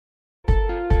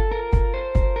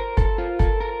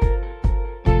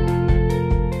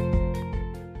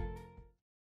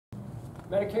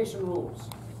medication rules.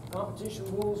 Competition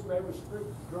rules may restrict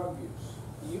drug use.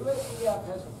 The USEF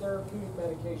has a therapeutic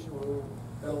medication rule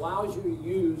that allows you to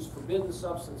use forbidden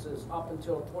substances up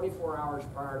until 24 hours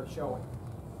prior to showing.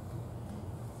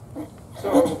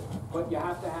 So, but you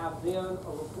have to have then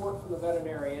a report from the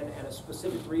veterinarian and a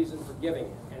specific reason for giving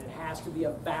it. And it has to be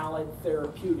a valid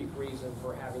therapeutic reason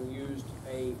for having used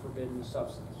a forbidden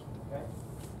substance. Okay?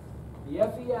 The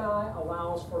FEI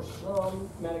allows for some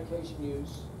medication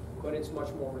use, but it's much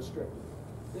more restrictive.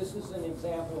 This is an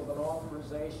example of an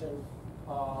authorization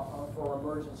for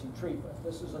emergency treatment.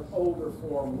 This is an older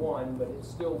Form 1, but it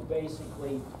still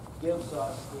basically gives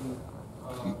us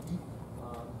the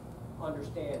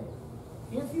understanding.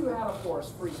 If you had a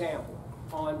horse, for example,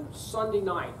 on Sunday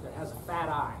night that has a fat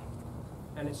eye,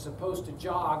 and it's supposed to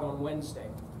jog on Wednesday,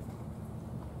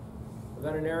 the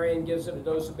veterinarian gives it a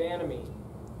dose of Banamine,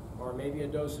 or maybe a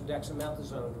dose of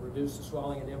dexamethasone to reduce the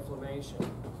swelling and inflammation.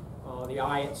 The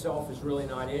eye itself is really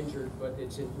not injured, but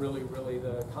it's really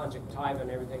the conjunctiva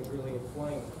and everything's really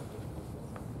inflamed.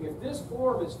 If this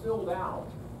form is filled out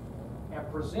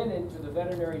and presented to the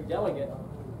veterinary delegate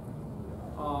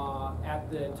at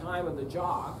the time of the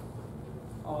jog,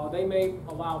 they may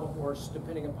allow the horse,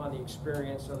 depending upon the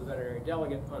experience of the veterinary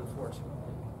delegate,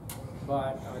 unfortunately.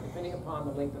 But depending upon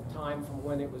the length of time from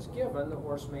when it was given, the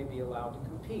horse may be allowed to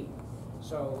compete.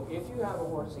 So if you have a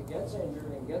horse that gets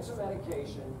injured and gets a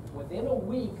medication within a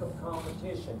week of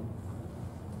competition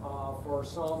for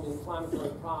some inflammatory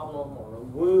problem or a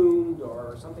wound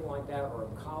or something like that, or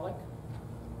a colic,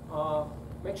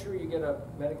 make sure you get a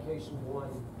medication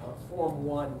Form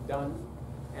 1 done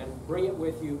and bring it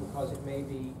with you, because it may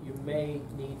be, you may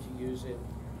need to use it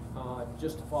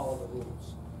just to follow the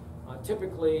rules.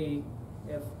 Typically,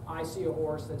 if I see a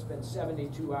horse that's been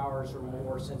 72 hours or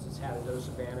more since it's had a dose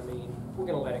of Banamine, we're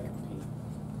going to let it compete.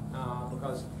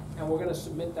 And we're going to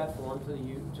submit that form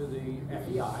to the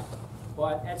FEI.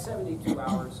 But at 72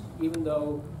 hours, even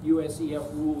though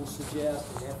USEF rules suggest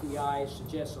and FEI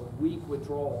suggests a week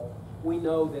withdrawal, we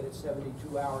know that at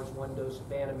 72 hours, one dose of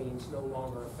Banamine is no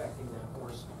longer affecting that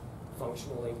horse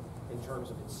functionally in terms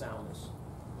of its soundness.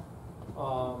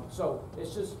 So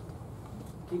it's just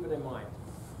keep it in mind.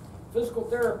 Physical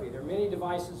therapy. There are many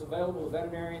devices available to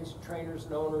veterinarians, trainers,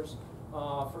 and owners.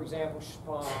 For example,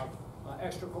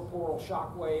 extracorporeal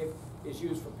shock wave is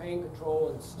used for pain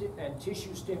control and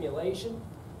tissue stimulation.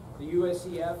 The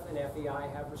USEF and FEI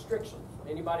have restrictions.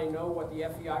 Anybody know what the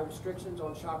FEI restrictions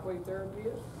on shockwave therapy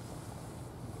is?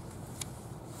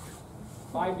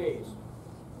 5 days.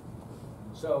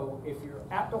 So if you're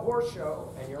at the horse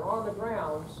show and you're on the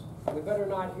grounds, we better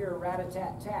not hear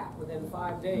rat-a-tat-tat within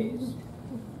 5 days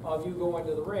of you going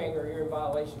to the ring, or you're in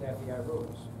violation of FEI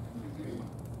rules.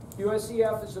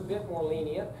 USEF is a bit more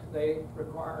lenient. They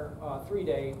require a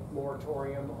 3-day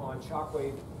moratorium on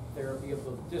shockwave therapy of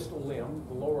the distal limb,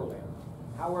 the lower limb.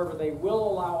 However, they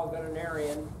will allow a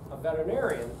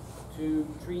veterinarian to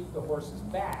treat the horse's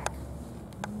back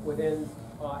within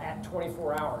at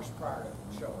 24 hours prior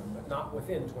to showing, but not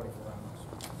within 24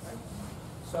 hours. Okay?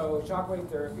 So shockwave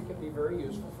therapy can be very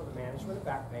useful for the management of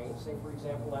back pain. Say, for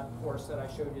example, that horse that I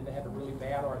showed you that had a really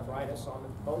bad arthritis on the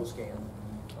bone scan.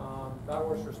 That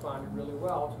horse responded really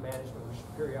well to management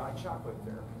of periodic shockwave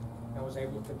therapy and was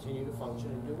able to continue to function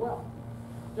and do well.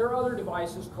 There are other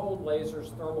devices, cold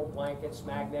lasers, thermal blankets,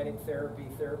 magnetic therapy,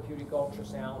 therapeutic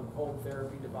ultrasound, cold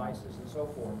therapy devices, and so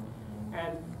forth.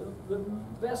 And the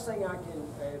best thing I can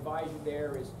advise you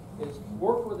there is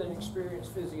work with an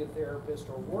experienced physiotherapist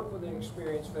or work with an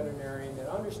experienced veterinarian that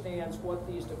understands what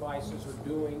these devices are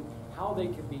doing, how they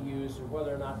can be used, and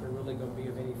whether or not they're really going to be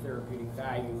of any therapeutic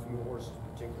value for your horse's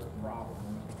particular problem.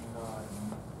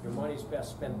 Your money's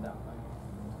best spent that way.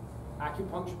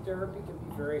 Acupuncture therapy can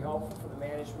be very helpful for the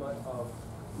management of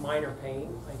minor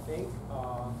pain, I think.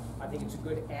 I think it's a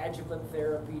good adjuvant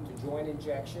therapy to joint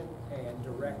injection and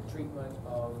direct treatment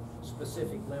of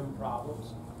specific limb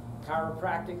problems.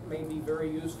 Chiropractic may be very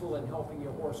useful in helping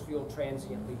your horse feel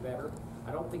transiently better.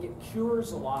 I don't think it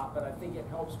cures a lot, but I think it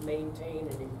helps maintain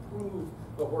and improve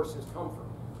the horse's comfort,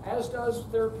 as does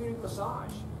therapeutic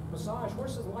massage. Massage,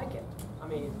 horses like it. I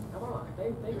mean, come on,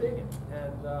 they dig it.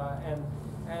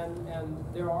 And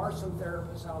there are some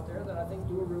therapists out there that I think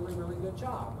do a really, really good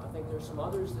job. I think there's some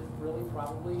others that really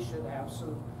probably should have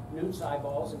some newts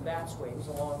eyeballs and bat wings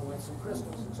along with some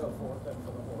crystals and so forth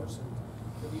for the horse. And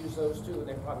could use those too, and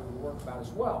they probably would work about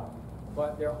as well.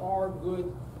 But there are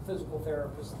good physical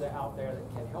therapists out there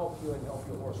that can help you and help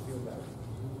your horse feel better.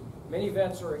 Many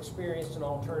vets are experienced in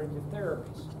alternative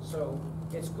therapies. So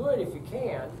it's good if you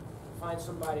can find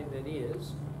somebody that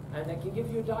is, and that can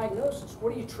give you a diagnosis.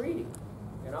 What are you treating?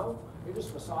 You know, you're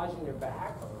just massaging their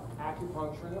back or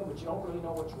acupuncturing them, but you don't really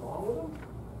know what's wrong with them,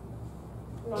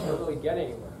 you're not going to really get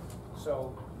anywhere.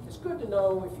 So it's good to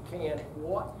know, if you can,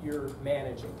 what you're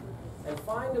managing. And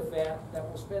find a vet that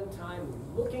will spend time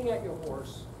looking at your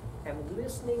horse and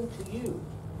listening to you.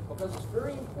 Because it's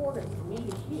very important for me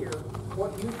to hear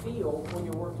what you feel when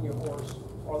you're working your horse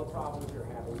or the problems you're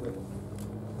having with it.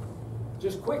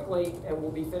 Just quickly, and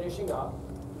we'll be finishing up,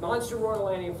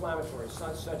 non-steroidal anti-inflammatories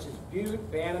such as bute,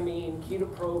 banamine,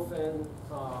 ketoprofen,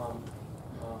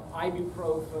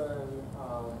 ibuprofen,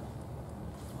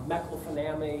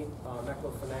 meclofenamate,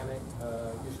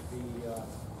 used to be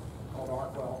called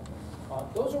Arkwell.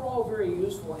 Those are all very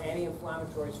useful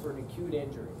anti-inflammatories for an acute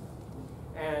injury.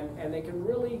 And they can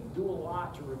really do a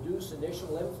lot to reduce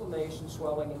initial inflammation,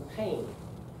 swelling, and pain.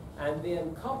 And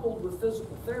then coupled with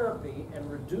physical therapy and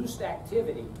reduced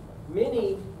activity,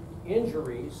 many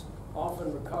injuries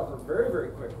often recover very, very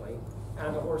quickly,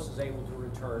 and the horse is able to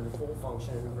return to full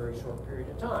function in a very short period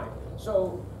of time.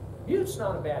 So bute's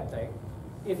not a bad thing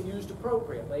if used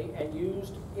appropriately and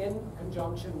used in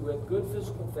conjunction with good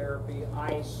physical therapy,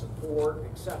 ice, support,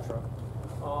 etc.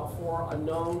 For a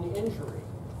known injury.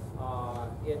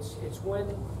 It's when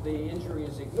the injury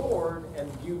is ignored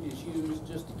and bute is used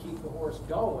just to keep the horse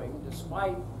going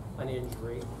despite an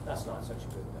injury. That's not such a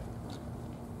good thing.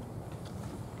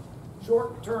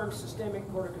 Short-term systemic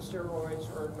corticosteroids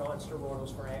or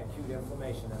non-steroidals for acute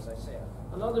inflammation, as I said.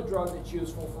 Another drug that's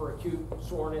useful for acute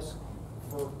soreness,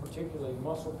 for particularly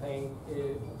muscle pain,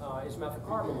 is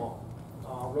methocarbamol,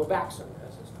 Robaxin,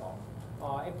 as it's called.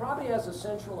 It probably has a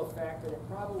central effect, and it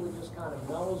probably just kind of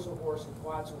mellows the horse and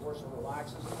quiets the horse and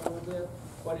relaxes a little bit,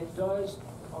 but it does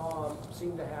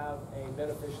seem to have a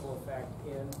beneficial effect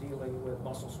in dealing with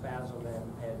muscle spasm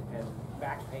and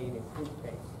back pain and croup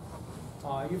pain.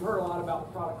 You've heard a lot about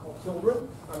the product called Tildren,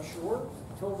 I'm sure.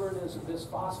 Tildren is a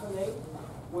bisphosphonate,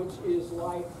 which is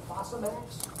like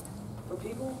Fosamax for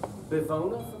people,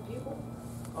 Bivona for people.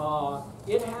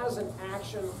 It has an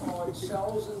action on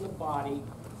cells in the body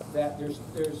that there's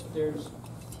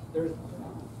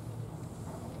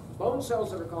bone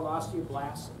cells that are called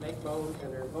osteoblasts that make bone,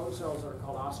 and there are bone cells that are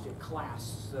called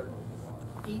osteoclasts that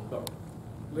eat bone,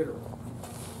 literally.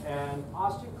 And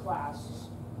osteoclasts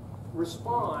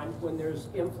respond when there's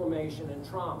inflammation and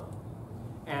trauma.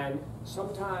 And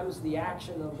sometimes the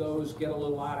action of those get a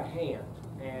little out of hand,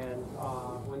 and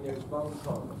when there's bone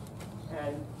trauma.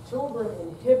 And Tildren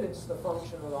inhibits the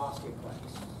function of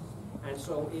osteoclasts. And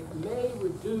so it may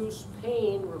reduce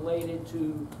pain related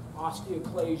to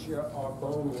osteoclasia or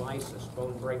bone lysis,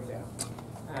 bone breakdown.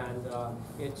 And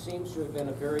it seems to have been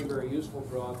a very, very useful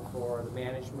drug for the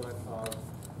management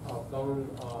of bone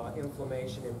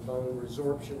inflammation and bone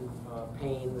resorption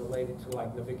pain related to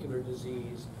like navicular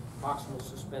disease, proximal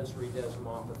suspensory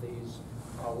desmopathies,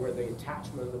 where the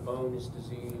attachment of the bone is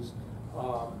diseased,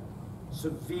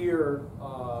 severe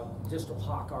distal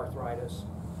hock arthritis.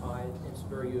 It's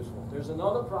very useful. There's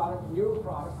another product, newer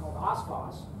product called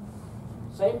Osphos,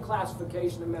 same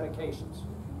classification of medications.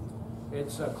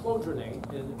 It's clodronate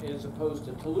as opposed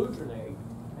to toludronate,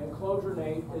 and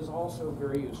clodronate is also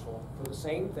very useful for the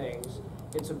same things.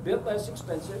 It's a bit less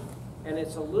expensive, and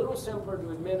it's a little simpler to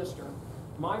administer.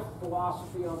 My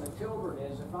philosophy on the Tildren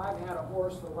is if I've had a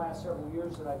horse for the last several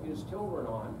years that I've used Tildren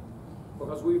on,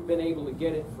 because we've been able to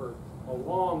get it for a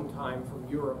long time from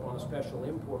Europe on a special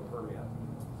import permit,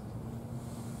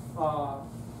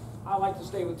 I like to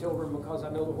stay with Tildren because I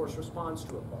know the horse responds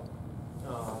to it well.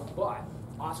 But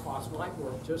Osphos might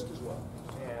work just as well.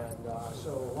 And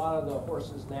so a lot of the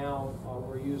horses now,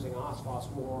 we're using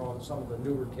Osphos more on some of the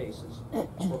newer cases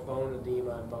for bone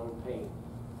edema and bone pain.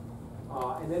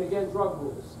 And then again, drug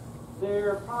rules.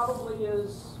 There probably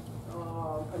is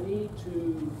a need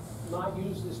to not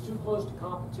use this too close to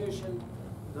competition.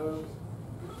 The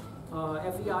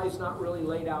FEI has not really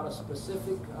laid out a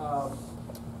specific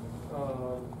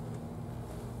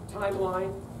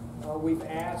timeline. We've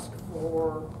asked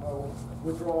for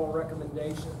withdrawal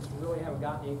recommendations. We really haven't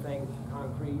gotten anything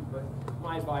concrete, but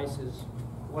my advice is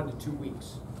 1 to 2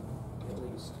 weeks at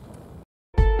least.